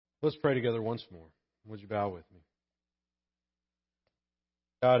Let's pray together once more. Would you bow with me?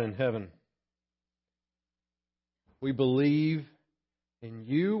 God in heaven, we believe in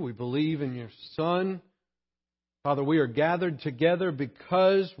you. We believe in your Son. Father, we are gathered together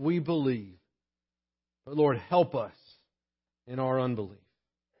because we believe. But Lord, help us in our unbelief.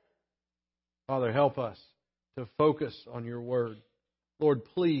 Father, help us to focus on your word. Lord,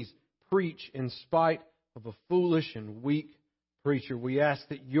 please preach in spite of a foolish and weak preacher. We ask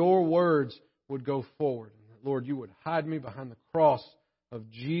that your words would go forward. And that, Lord, you would hide me behind the cross of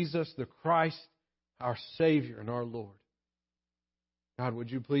Jesus the Christ, our Savior and our Lord. God, would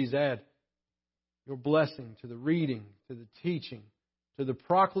you please add your blessing to the reading, to the teaching, to the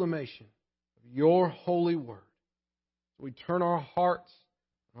proclamation of your holy word. We turn our hearts,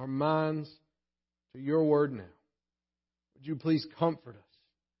 our minds to your word now. Would you please comfort us,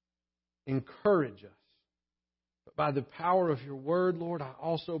 encourage us. But by the power of your word, Lord, I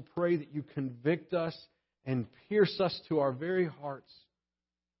also pray that you convict us and pierce us to our very hearts.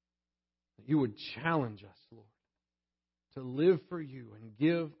 That you would challenge us, Lord, to live for you and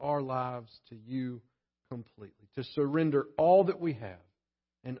give our lives to you completely. To surrender all that we have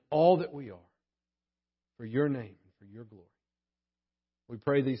and all that we are for your name and for your glory. We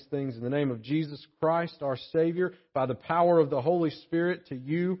pray these things in the name of Jesus Christ, our Savior, by the power of the Holy Spirit, to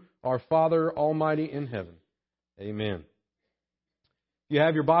you, our Father Almighty in heaven. Amen. If you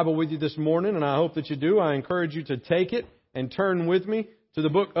have your Bible with you this morning, and I hope that you do, I encourage you to take it and turn with me to the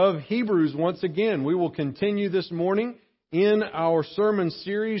book of Hebrews once again. We will continue this morning in our sermon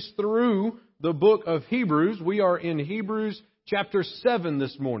series through the book of Hebrews. We are in Hebrews chapter 7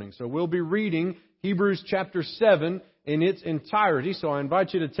 this morning. So we'll be reading Hebrews chapter 7 in its entirety. So I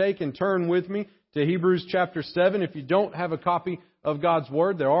invite you to take and turn with me to Hebrews chapter 7. If you don't have a copy of God's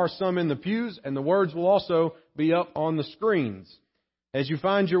Word, there are some in the pews, and the words will also be up on the screens. As you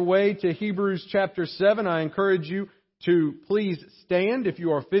find your way to Hebrews chapter 7, I encourage you to please stand, if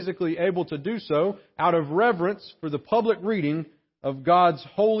you are physically able to do so, out of reverence for the public reading of God's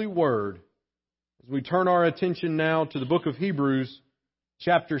holy Word. As we turn our attention now to the book of Hebrews,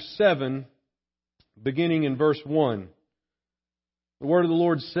 chapter 7, beginning in verse 1. The Word of the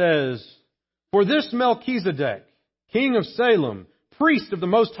Lord says, "For this Melchizedek, king of Salem, priest of the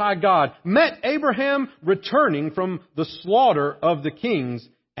Most High God, met Abraham returning from the slaughter of the kings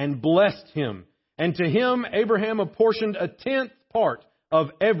and blessed him. And to him Abraham apportioned a 10th part of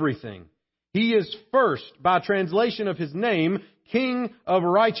everything. He is first, by translation of his name, King of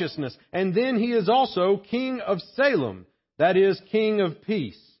Righteousness. And then he is also King of Salem, that is, King of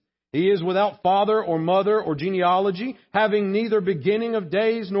Peace. He is without father or mother or genealogy, having neither beginning of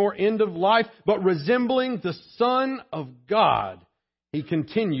days nor end of life, but resembling the Son of God. He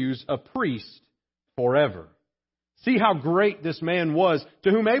continues a priest forever. See how great this man was,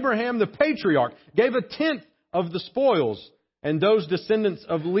 to whom Abraham the patriarch gave a 10th of the spoils. And those descendants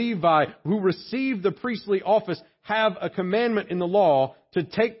of Levi who received the priestly office have a commandment in the law to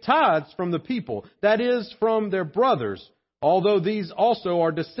take tithes from the people, that is, from their brothers, although these also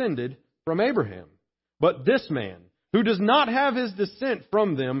are descended from Abraham. But this man, who does not have his descent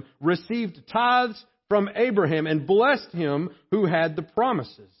from them, received tithes from Abraham and blessed him who had the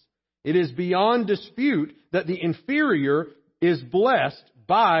promises. It is beyond dispute that the inferior is blessed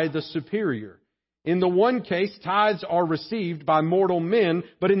by the superior. In the one case, tithes are received by mortal men,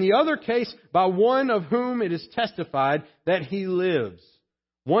 but in the other case, by one of whom it is testified that he lives.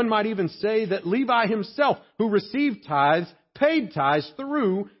 One might even say that Levi himself, who received tithes, paid tithes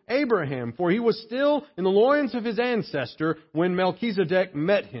through Abraham, for he was still in the loins of his ancestor when Melchizedek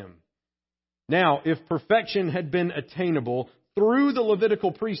met him. Now, if perfection had been attainable through the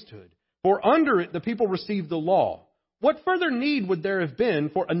Levitical priesthood, for under it the people received the law, what further need would there have been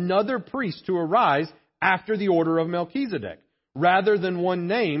for another priest to arise after the order of Melchizedek, rather than one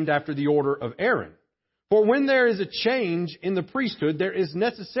named after the order of Aaron? For when there is a change in the priesthood, there is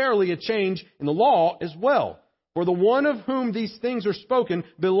necessarily a change in the law as well. For the one of whom these things are spoken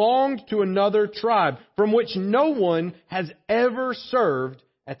belonged to another tribe, from which no one has ever served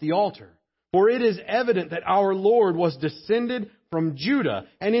at the altar. For it is evident that our Lord was descended from Judah,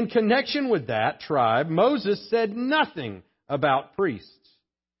 and in connection with that tribe, Moses said nothing about priests.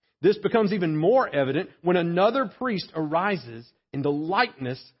 This becomes even more evident when another priest arises in the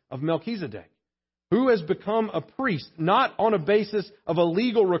likeness of Melchizedek, who has become a priest not on a basis of a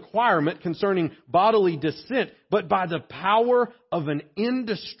legal requirement concerning bodily descent, but by the power of an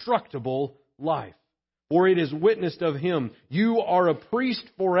indestructible life. For it is witnessed of him, you are a priest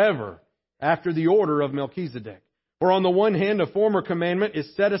forever, after the order of Melchizedek. For on the one hand, a former commandment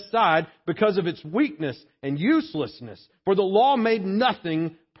is set aside because of its weakness and uselessness, for the law made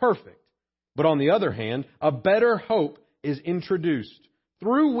nothing perfect. But on the other hand, a better hope is introduced,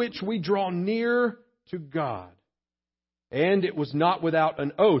 through which we draw near to God. And it was not without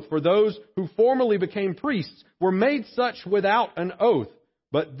an oath, for those who formerly became priests were made such without an oath.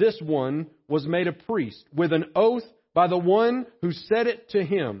 But this one was made a priest with an oath by the one who said it to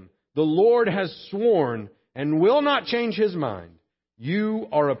him. The Lord has sworn and will not change his mind. You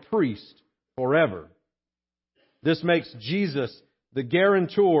are a priest forever. This makes Jesus the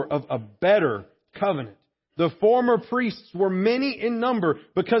guarantor of a better covenant. The former priests were many in number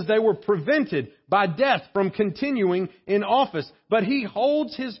because they were prevented by death from continuing in office. But he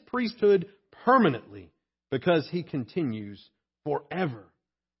holds his priesthood permanently because he continues forever.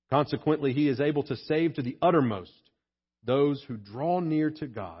 Consequently, he is able to save to the uttermost those who draw near to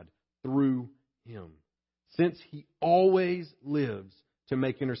God through him, since he always lives to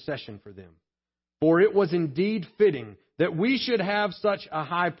make intercession for them. For it was indeed fitting that we should have such a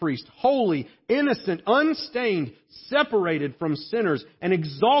high priest, holy, innocent, unstained, separated from sinners, and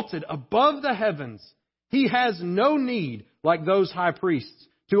exalted above the heavens. He has no need, like those high priests,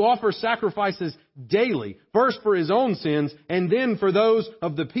 to offer sacrifices daily, first for his own sins and then for those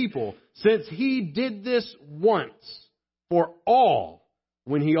of the people, since he did this once for all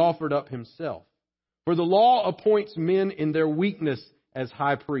when he offered up himself. For the law appoints men in their weakness as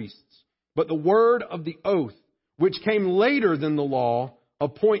high priests, but the word of the oath, which came later than the law,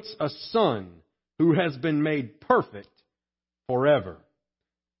 appoints a son who has been made perfect forever.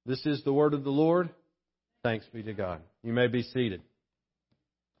 This is the word of the Lord. Thanks be to God. You may be seated.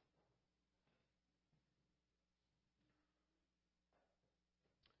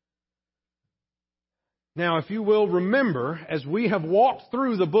 Now, if you will remember, as we have walked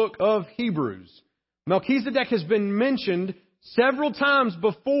through the book of Hebrews, Melchizedek has been mentioned several times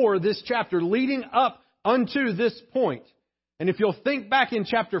before this chapter, leading up unto this point. And if you'll think back in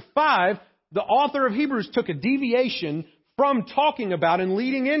chapter 5, the author of Hebrews took a deviation from talking about and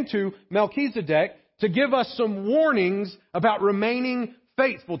leading into Melchizedek to give us some warnings about remaining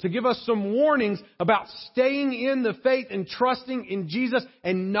faithful, to give us some warnings about staying in the faith and trusting in Jesus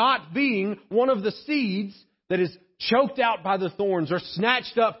and not being one of the seeds that is choked out by the thorns or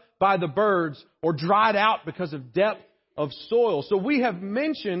snatched up by the birds or dried out because of depth of soil. So we have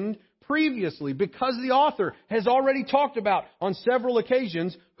mentioned previously, because the author has already talked about on several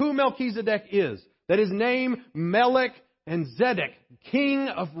occasions who Melchizedek is, that his name Melech and Zedek, King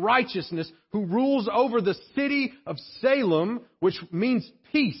of Righteousness, who rules over the city of Salem, which means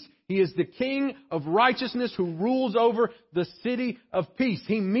peace. He is the King of Righteousness who rules over the city of peace.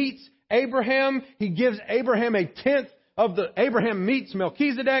 He meets Abraham. He gives Abraham a tenth of the... Abraham meets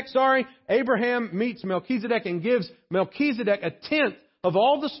Melchizedek, Abraham meets Melchizedek and gives Melchizedek a tenth of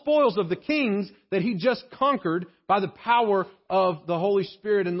all the spoils of the kings that he just conquered by the power of the Holy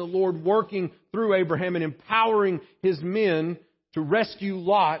Spirit and the Lord working through Abraham and empowering his men to rescue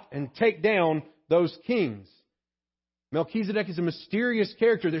Lot and take down those kings. Melchizedek is a mysterious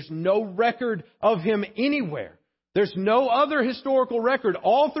character. There's no record of him anywhere. There's no other historical record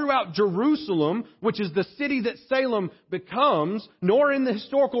all throughout Jerusalem, which is the city that Salem becomes, nor in the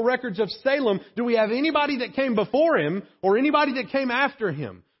historical records of Salem do we have anybody that came before him or anybody that came after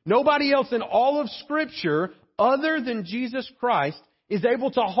him. Nobody else in all of Scripture other than Jesus Christ is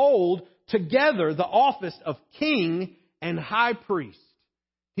able to hold together the office of king and high priest.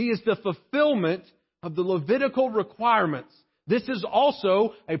 He is the fulfillment of the Levitical requirements. This is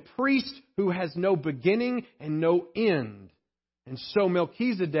also a priest who has no beginning and no end. And so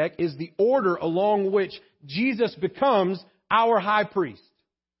Melchizedek is the order along which Jesus becomes our high priest.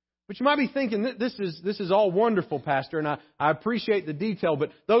 But you might be thinking, this is all wonderful, Pastor, and I appreciate the detail, but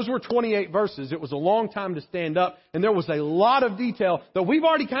those were 28 verses. It was a long time to stand up, and there was a lot of detail that we've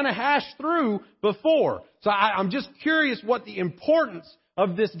already kind of hashed through before. So I'm just curious what the importance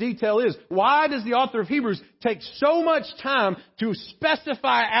of this detail is. Why does the author of Hebrews take so much time to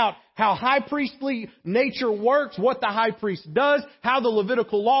specify out how high priestly nature works, what the high priest does, how the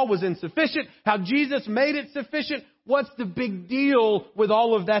Levitical law was insufficient, how Jesus made it sufficient? What's the big deal with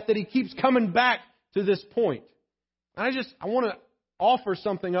all of that he keeps coming back to this point? I want to offer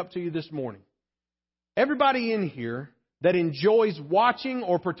something up to you this morning. Everybody in here that enjoys watching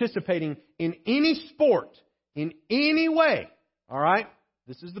or participating in any sport in any way, all right?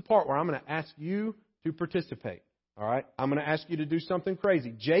 This is the part where I'm going to ask you to participate. All right? I'm going to ask you to do something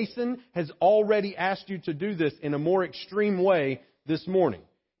crazy. Jason has already asked you to do this in a more extreme way this morning.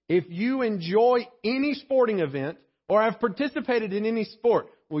 If you enjoy any sporting event or have participated in any sport,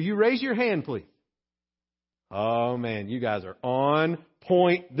 will you raise your hand, please? Oh, man, you guys are on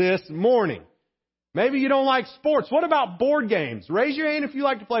point this morning. Maybe you don't like sports. What about board games? Raise your hand if you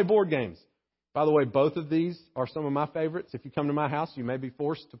like to play board games. By the way, both of these are some of my favorites. If you come to my house, you may be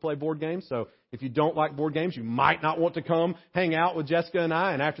forced to play board games. So if you don't like board games, you might not want to come hang out with Jessica and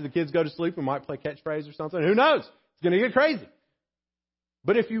I. And after the kids go to sleep, we might play catchphrase or something. Who knows? It's going to get crazy.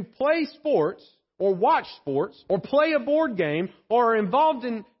 But if you play sports or watch sports or play a board game or are involved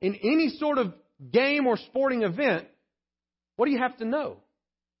in any sort of game or sporting event, what do you have to know?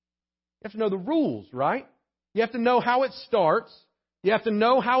 You have to know the rules, right? You have to know how it starts. You have to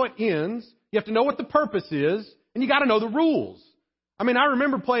know how it ends. You have to know what the purpose is. And you got to know the rules. I mean, I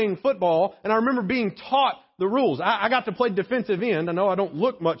remember playing football and I remember being taught the rules. I got to play defensive end. I know I don't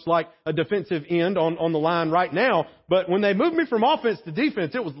look much like a defensive end on the line right now. But when they moved me from offense to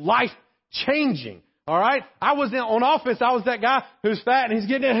defense, it was life-changing. All right? I was on offense. I was that guy who's fat and he's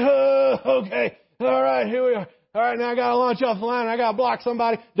getting in. Oh, okay. All right, here we are. All right, now I got to launch off the line. I got to block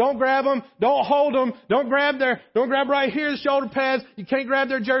somebody. Don't grab them. Don't hold them. Don't grab right here the shoulder pads. You can't grab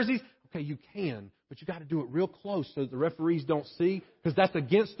their jerseys. Okay, you can, but you got to do it real close so that the referees don't see, because that's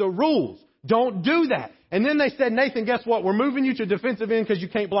against the rules. Don't do that. And then they said, Nathan, guess what? We're moving you to defensive end because you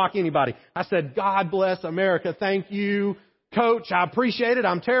can't block anybody. I said, God bless America. Thank you, Coach. I appreciate it.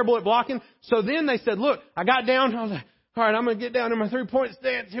 I'm terrible at blocking. So then they said, look, I got down. I was like, all right, I'm going to get down in my 3-point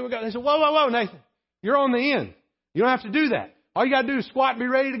stance. Here we go. They said, whoa, Nathan, you're on the end. You don't have to do that. All you got to do is squat and be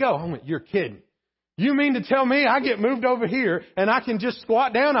ready to go. I went, you're kidding. You mean to tell me I get moved over here and I can just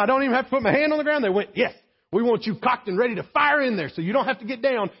squat down? I don't even have to put my hand on the ground? They went, yes, we want you cocked and ready to fire in there so you don't have to get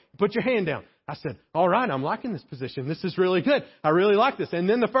down and put your hand down. I said, all right, I'm liking this position. This is really good. I really like this. And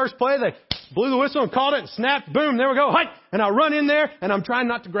then the first play, they blew the whistle and called it and snapped. Boom, there we go. Hike. And I run in there and I'm trying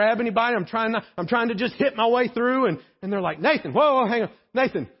not to grab anybody. I'm trying to just hit my way through. And they're like, Nathan, whoa, hang on.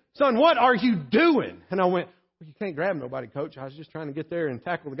 Nathan, son, what are you doing? And I went, well, you can't grab nobody, Coach. I was just trying to get there and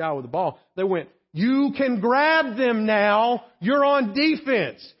tackle the guy with the ball. They went, you can grab them now. You're on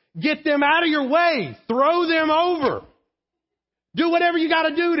defense. Get them out of your way. Throw them over. Do whatever you got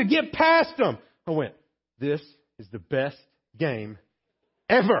to do to get past them. I went, this is the best game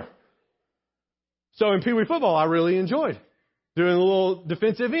ever. So in Pee Wee football, I really enjoyed doing a little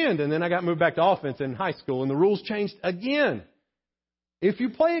defensive end. And then I got moved back to offense in high school, and the rules changed again. If you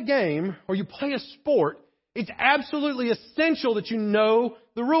play a game or you play a sport, it's absolutely essential that you know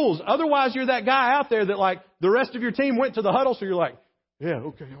the rules. Otherwise, you're that guy out there that, like, the rest of your team went to the huddle, so you're like, yeah,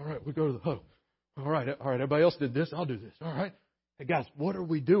 okay, all right, we go to the huddle. All right, everybody else did this, I'll do this. All right. Hey, guys, what are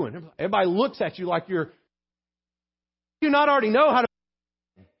we doing? Everybody looks at you like you not already know how to,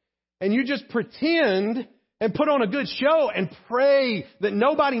 and you just pretend and put on a good show and pray that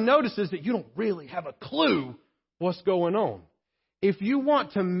nobody notices that you don't really have a clue what's going on. If you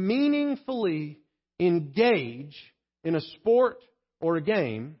want to meaningfully engage in a sport or a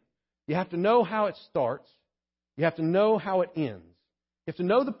game, you have to know how it starts. You have to know how it ends. You have to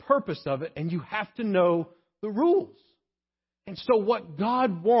know the purpose of it, and you have to know the rules. And so what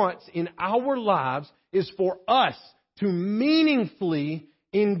God wants in our lives is for us to meaningfully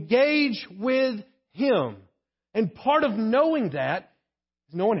engage with Him. And part of knowing that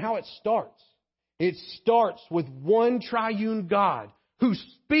is knowing how it starts. It starts with one triune God who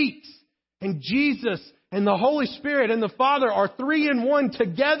speaks. And Jesus and the Holy Spirit and the Father are 3 in 1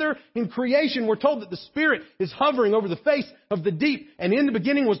 together in creation. We're told that the Spirit is hovering over the face of the deep. And in the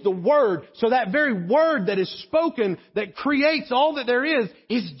beginning was the Word. So that very Word that is spoken, that creates all that there is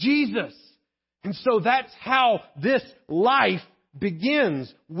Jesus. And so that's how this life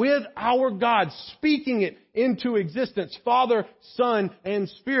begins, with our God speaking it into existence. Father, Son, and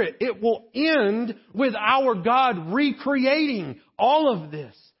Spirit. It will end with our God recreating all of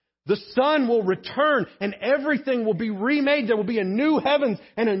this. The Son will return and everything will be remade. There will be a new heavens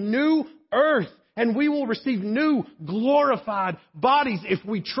and a new earth. And we will receive new glorified bodies if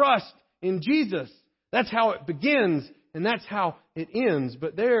we trust in Jesus. That's how it begins and that's how it ends.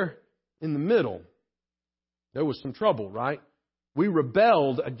 But there in the middle, there was some trouble, right? We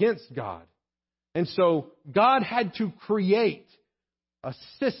rebelled against God. And so God had to create a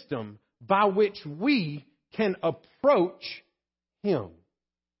system by which we can approach Him.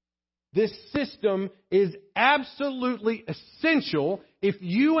 This system is absolutely essential if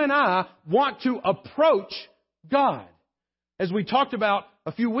you and I want to approach God. As we talked about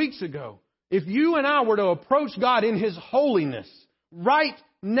a few weeks ago, if you and I were to approach God in His holiness right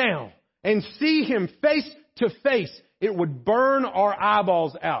now and see Him face to face, it would burn our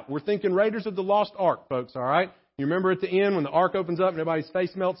eyeballs out. We're thinking Raiders of the Lost Ark, folks, all right? You remember at the end when the ark opens up and everybody's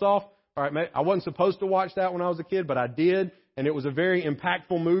face melts off? All right, I wasn't supposed to watch that when I was a kid, but I did. And it was a very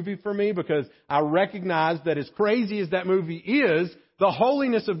impactful movie for me because I recognized that as crazy as that movie is, The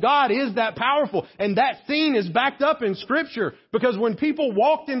holiness of God is that powerful. And that scene is backed up in Scripture. Because when people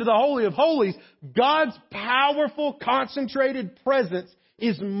walked into the Holy of Holies, God's powerful, concentrated presence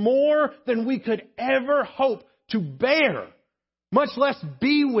is more than we could ever hope to bear. Much less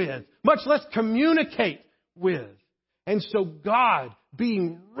be with. Much less communicate with. And so God,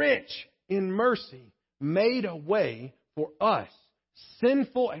 being rich in mercy, made a way for us,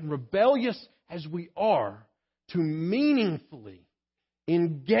 sinful and rebellious as we are, to meaningfully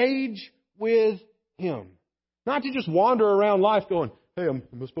engage with Him. Not to just wander around life going, hey, am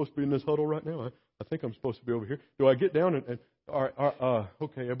I supposed to be in this huddle right now? I think I'm supposed to be over here. Do I get down and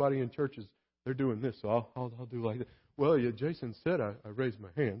okay, everybody in churches, they're doing this, so I'll do like that. Well, yeah, Jason said I raised my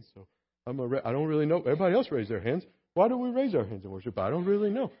hands, so I don't really know. Everybody else raised their hands. Why do we raise our hands in worship? I don't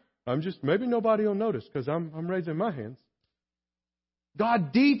really know. Maybe nobody will notice because I'm raising my hands.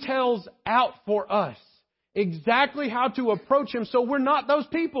 God details out for us exactly how to approach Him so we're not those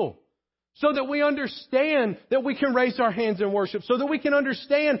people. So that we understand that we can raise our hands in worship. So that we can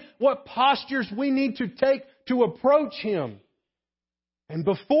understand what postures we need to take to approach Him. And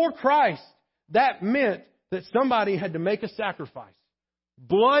before Christ, that meant that somebody had to make a sacrifice.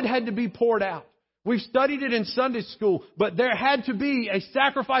 Blood had to be poured out. We've studied it in Sunday school, but there had to be a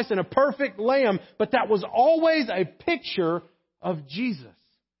sacrifice and a perfect lamb, but that was always a picture of Jesus.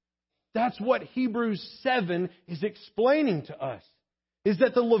 That's what Hebrews 7 is explaining to us. Is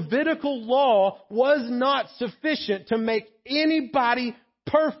that the Levitical law was not sufficient to make anybody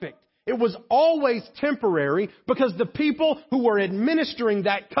perfect. It was always temporary because the people who were administering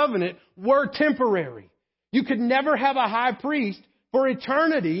that covenant were temporary. You could never have a high priest for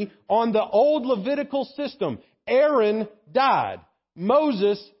eternity on the old Levitical system. Aaron died.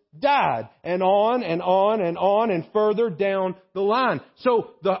 Moses died. And on and on and on and further down the line.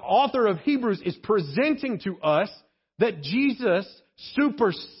 So the author of Hebrews is presenting to us that Jesus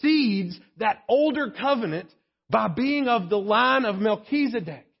supersedes that older covenant by being of the line of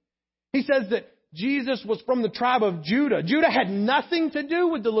Melchizedek. He says that Jesus was from the tribe of Judah. Judah had nothing to do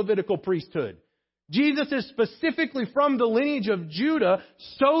with the Levitical priesthood. Jesus is specifically from the lineage of Judah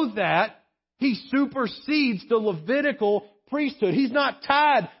so that He supersedes the Levitical priesthood. He's not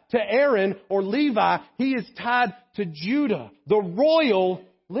tied to Aaron or Levi. He is tied to Judah, the royal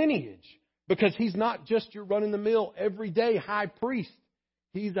lineage. Because He's not just your run-in-the-mill, everyday high priest.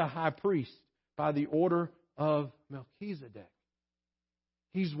 He's a high priest by the order of Melchizedek.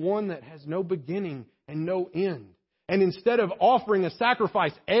 He's one that has no beginning and no end. And instead of offering a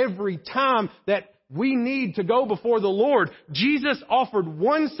sacrifice every time that we need to go before the Lord, Jesus offered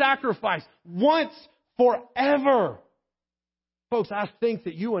one sacrifice once forever. Folks, I think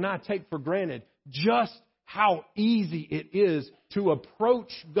that you and I take for granted just how easy it is to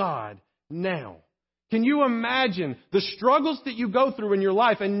approach God now. Can you imagine the struggles that you go through in your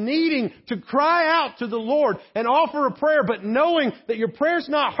life and needing to cry out to the Lord and offer a prayer, but knowing that your prayer's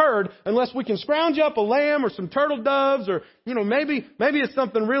not heard unless we can scrounge up a lamb or some turtle doves or, maybe it's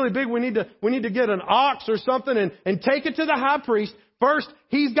something really big. We need to get an ox or something and take it to the high priest. First,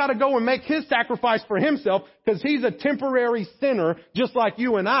 he's got to go and make his sacrifice for himself because he's a temporary sinner just like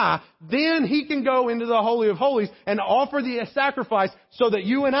you and I. Then he can go into the Holy of Holies and offer the sacrifice so that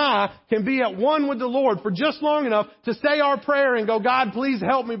you and I can be at one with the Lord for just long enough to say our prayer and go, God, please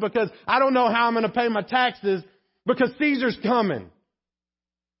help me because I don't know how I'm going to pay my taxes because Caesar's coming.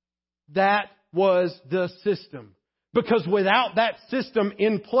 That was the system. Because without that system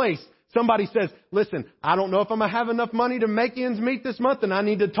in place, somebody says, listen, I don't know if I'm going to have enough money to make ends meet this month and I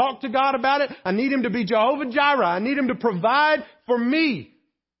need to talk to God about it. I need Him to be Jehovah Jireh. I need Him to provide for me.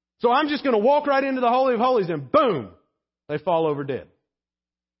 So I'm just going to walk right into the Holy of Holies and boom, they fall over dead.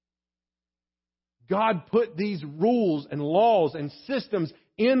 God put these rules and laws and systems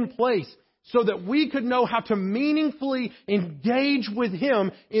in place so that we could know how to meaningfully engage with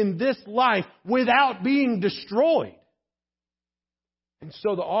Him in this life without being destroyed. And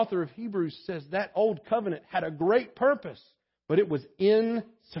so the author of Hebrews says that old covenant had a great purpose, but it was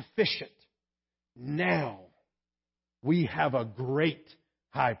insufficient. Now we have a great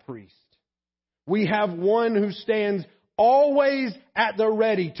high priest. We have one who stands always at the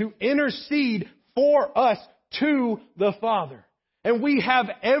ready to intercede for us to the Father. And we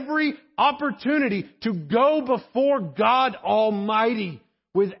have every opportunity to go before God Almighty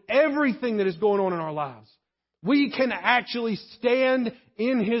with everything that is going on in our lives. We can actually stand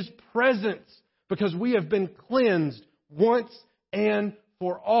in His presence because we have been cleansed once and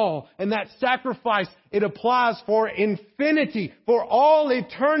for all. And that sacrifice, it applies for infinity, for all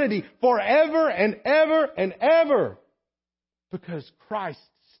eternity, forever and ever and ever. Because Christ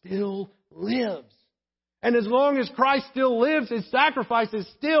still lives. And as long as Christ still lives, His sacrifice is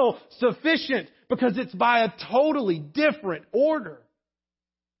still sufficient because it's by a totally different order.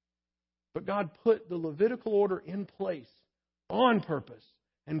 But God put the Levitical order in place on purpose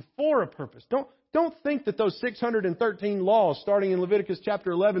and for a purpose. Don't think that those 613 laws starting in Leviticus chapter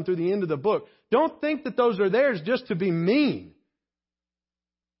 11 through the end of the book, don't think that those are theirs just to be mean.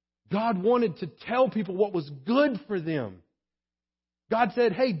 God wanted to tell people what was good for them. God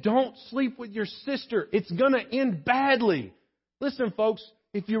said, hey, don't sleep with your sister. It's going to end badly. Listen, folks,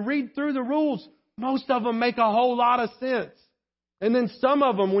 if you read through the rules, most of them make a whole lot of sense. And then some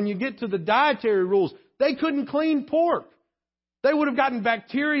of them, when you get to the dietary rules, they couldn't clean pork. They would have gotten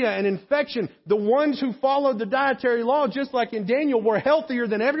bacteria and infection. The ones who followed the dietary law, just like in Daniel, were healthier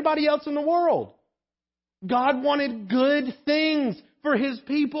than everybody else in the world. God wanted good things for His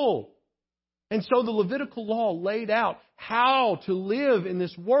people. And so the Levitical law laid out how to live in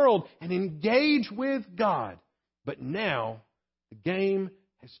this world and engage with God. But now the game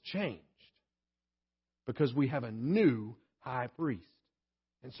has changed because we have a new high priest.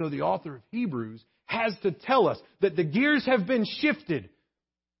 And so the author of Hebrews has to tell us that the gears have been shifted,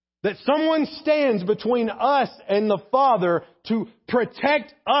 that someone stands between us and the Father to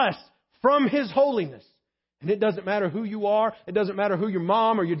protect us from His holiness. And it doesn't matter who you are. It doesn't matter who your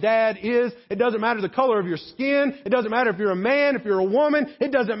mom or your dad is. It doesn't matter the color of your skin. It doesn't matter if you're a man, if you're a woman.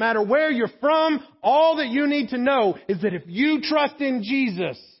 It doesn't matter where you're from. All that you need to know is that if you trust in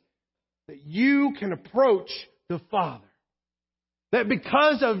Jesus, that you can approach the Father. That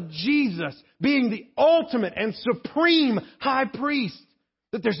because of Jesus being the ultimate and supreme high priest,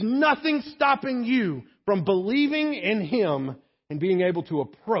 that there's nothing stopping you from believing in Him and being able to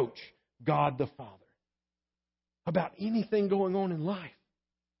approach God the Father. About anything going on in life.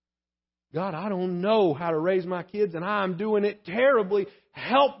 God, I don't know how to raise my kids and I'm doing it terribly.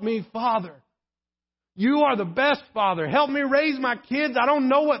 Help me, Father. You are the best Father. Help me raise my kids. I don't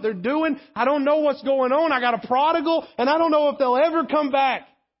know what they're doing. I don't know what's going on. I got a prodigal and I don't know if they'll ever come back.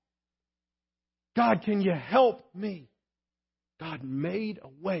 God, can you help me? God made a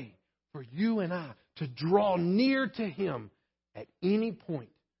way for you and I to draw near to Him at any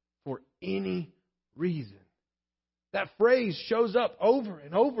point for any reason. That phrase shows up over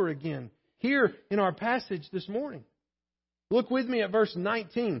and over again here in our passage this morning. Look with me at verse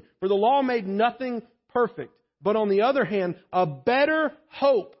 19. For the law made nothing perfect, but on the other hand, a better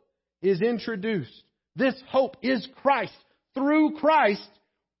hope is introduced. This hope is Christ. Through Christ,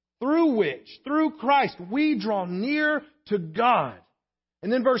 through Christ, we draw near to God. And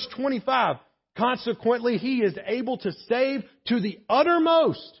then verse 25, consequently, He is able to save to the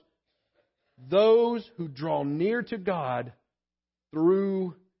uttermost those who draw near to God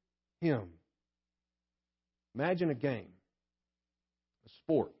through Him. Imagine a game, a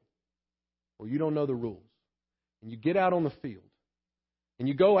sport, where you don't know the rules. And you get out on the field, and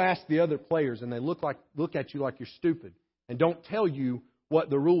you go ask the other players, and they look at you like you're stupid, and don't tell you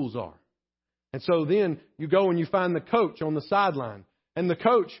what the rules are. And so then you go and you find the coach on the sideline, and the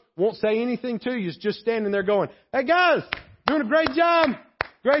coach won't say anything to you. He's just standing there going, hey guys, doing a great job.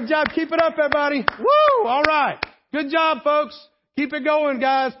 Great job. Keep it up, everybody. Woo! All right. Good job, folks. Keep it going,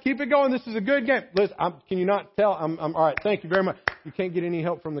 guys. Keep it going. This is a good game. Listen, can you not tell? I'm all right. Thank you very much. You can't get any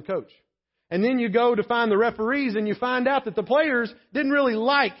help from the coach. And then you go to find the referees and you find out that the players didn't really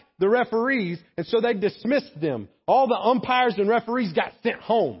like the referees. And so they dismissed them. All the umpires and referees got sent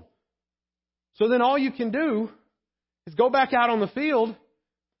home. So then all you can do is go back out on the field,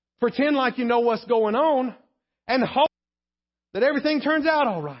 pretend like you know what's going on, and hope that everything turns out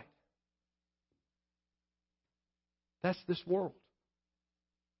all right. That's this world.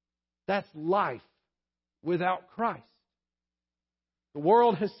 That's life without Christ. The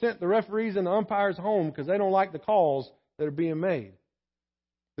world has sent the referees and the umpires home because they don't like the calls that are being made.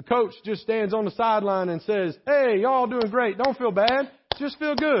 The coach just stands on the sideline and says, hey, y'all doing great. Don't feel bad. Just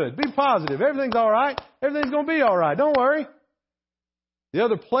feel good. Be positive. Everything's all right. Everything's going to be all right. Don't worry. The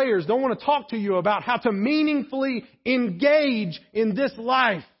other players don't want to talk to you about how to meaningfully engage in this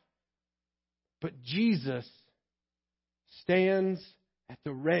life. But Jesus stands at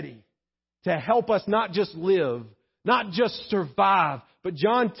the ready to help us not just live, not just survive. But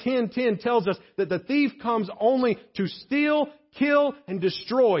John 10:10 tells us that the thief comes only to steal, kill, and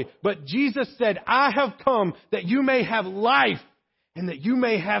destroy. But Jesus said, I have come that you may have life and that you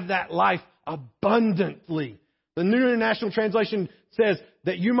may have that life abundantly. The New International Translation says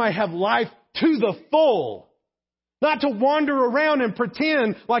that you might have life to the full. Not to wander around and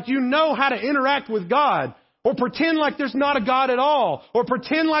pretend like you know how to interact with God. or pretend like there's not a God at all, or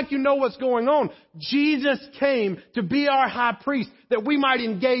pretend like you know what's going on. Jesus came to be our high priest that we might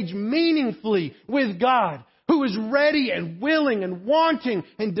engage meaningfully with God, who is ready and willing and wanting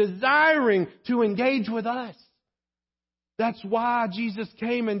and desiring to engage with us. That's why Jesus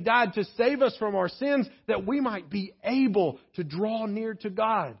came and died, to save us from our sins, that we might be able to draw near to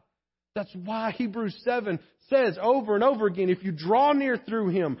God. That's why Hebrews 7 says over and over again, if you draw near through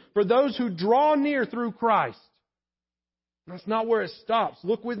Him, for those who draw near through Christ. That's not where it stops.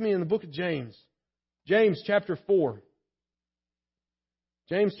 Look with me in the book of James. James chapter 4.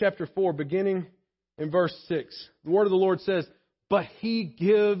 James chapter 4, beginning in verse 6. The word of the Lord says, but He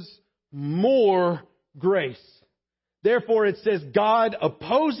gives more grace. Therefore it says, God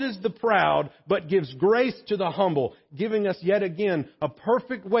opposes the proud, but gives grace to the humble, giving us yet again a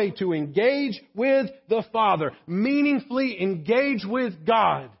perfect way to engage with the Father, meaningfully engage with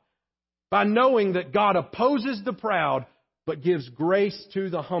God, by knowing that God opposes the proud, but gives grace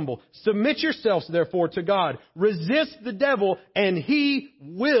to the humble. Submit yourselves, therefore, to God. Resist the devil, and he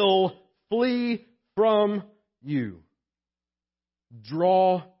will flee from you.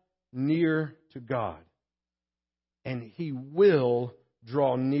 Draw near to God, and He will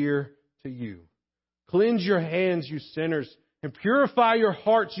draw near to you. Cleanse your hands, you sinners, and purify your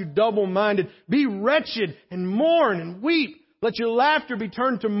hearts, you double-minded. Be wretched and mourn and weep. Let your laughter be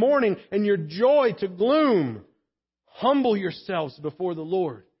turned to mourning and your joy to gloom. Humble yourselves before the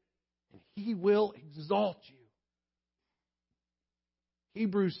Lord, and He will exalt you.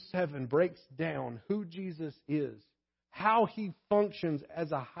 Hebrews 7 breaks down who Jesus is, how He functions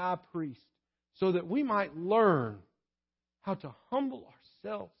as a high priest, so that we might learn how to humble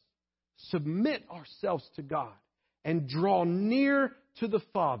ourselves, submit ourselves to God, and draw near to the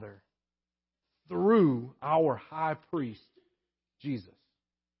Father through our high priest, Jesus.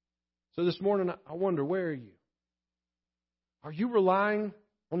 So this morning, I wonder, where are you? Are you relying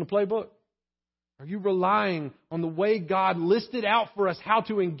on the playbook? Are you relying on the way God listed out for us how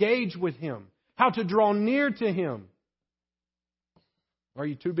to engage with Him, how to draw near to Him? Or are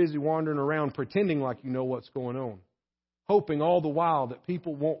you too busy wandering around pretending like you know what's going on, hoping all the while that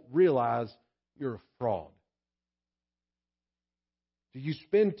people won't realize you're a fraud? Do you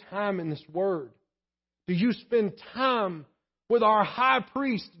spend time in this Word? Do you spend time with our high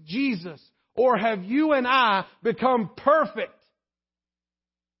priest, Jesus? Or have you and I become perfect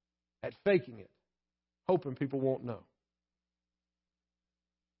at faking it, hoping people won't know?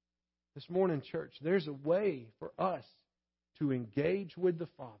 This morning, church, there's a way for us to engage with the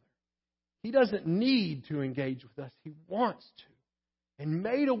Father. He doesn't need to engage with us. He wants to. And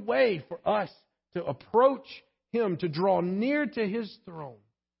made a way for us to approach Him, to draw near to His throne.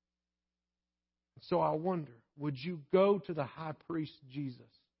 So I wonder, would you go to the high priest Jesus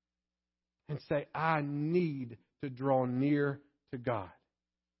and say, I need to draw near to God?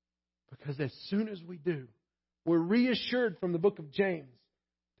 Because as soon as we do, we're reassured from the book of James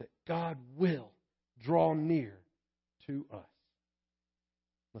that God will draw near to us.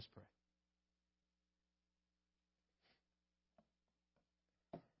 Let's pray.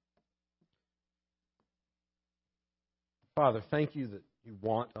 Father, thank You that You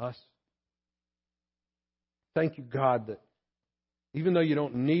want us. Thank You, God, that even though You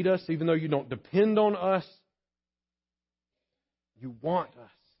don't need us, even though You don't depend on us, You want us.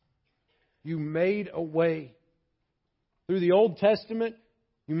 You made a way. Through the Old Testament,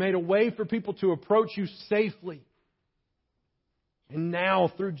 You made a way for people to approach You safely. And now,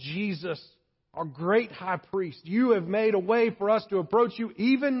 through Jesus, our great high priest, You have made a way for us to approach You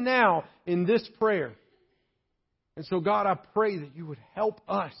even now in this prayer. And so, God, I pray that You would help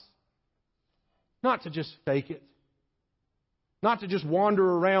us not to just fake it, not to just wander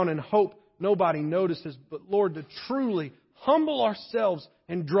around and hope nobody notices, but, Lord, to truly humble ourselves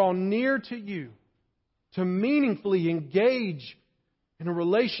and draw near to You, to meaningfully engage in a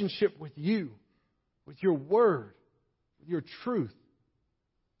relationship with You, with Your Word, with Your truth,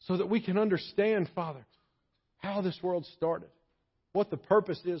 so that we can understand, Father, how this world started, what the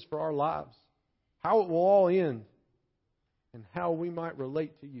purpose is for our lives, how it will all end, and how we might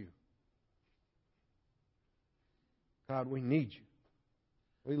relate to You. God, we need You.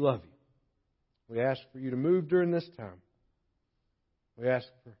 We love You. We ask for You to move during this time. We ask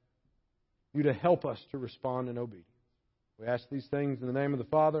for You to help us to respond in obedience. We ask these things in the name of the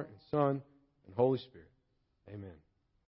Father, and Son, and Holy Spirit. Amen.